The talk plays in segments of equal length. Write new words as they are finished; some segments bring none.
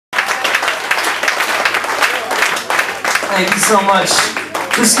Thank you so much.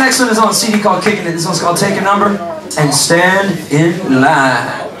 This next one is on a CD called Kicking It. This one's called Take a Number and Stand in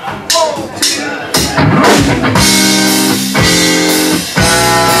Line.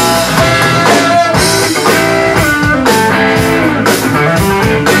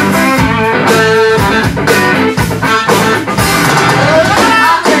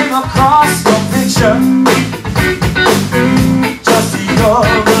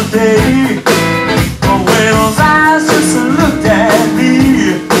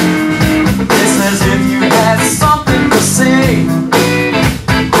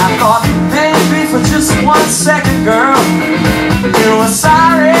 Second girl, you were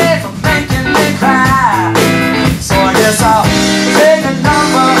sorry for making me cry. So I guess I'll take a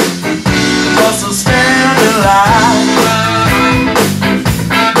number just to stand in line.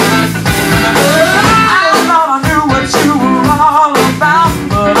 I thought I knew what you were all about,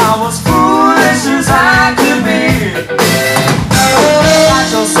 but I was foolish as I could be. Got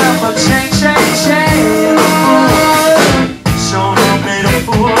yourself a chain, sure enough made a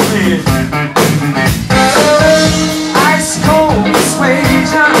fool of me.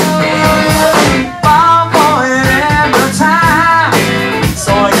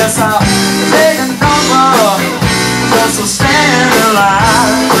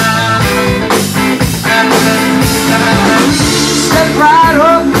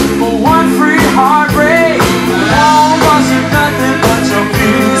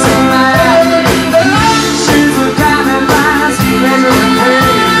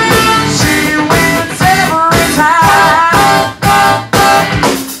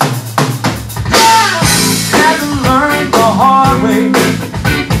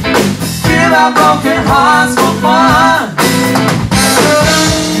 Broken hearts for fun.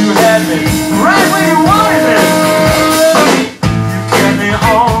 You had me right where you wanted me. You kept me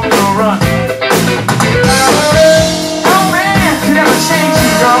on the run. No man can ever change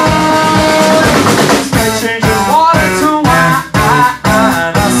you, girl. They change your water to wine.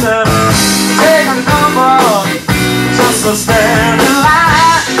 I said, take a number just to stand in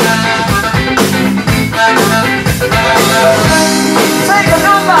line. Take a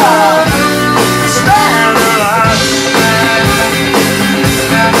number.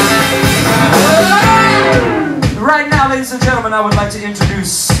 Ladies and gentlemen, I would like to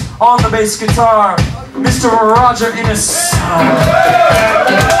introduce on the bass guitar, Mr. Roger Inniss.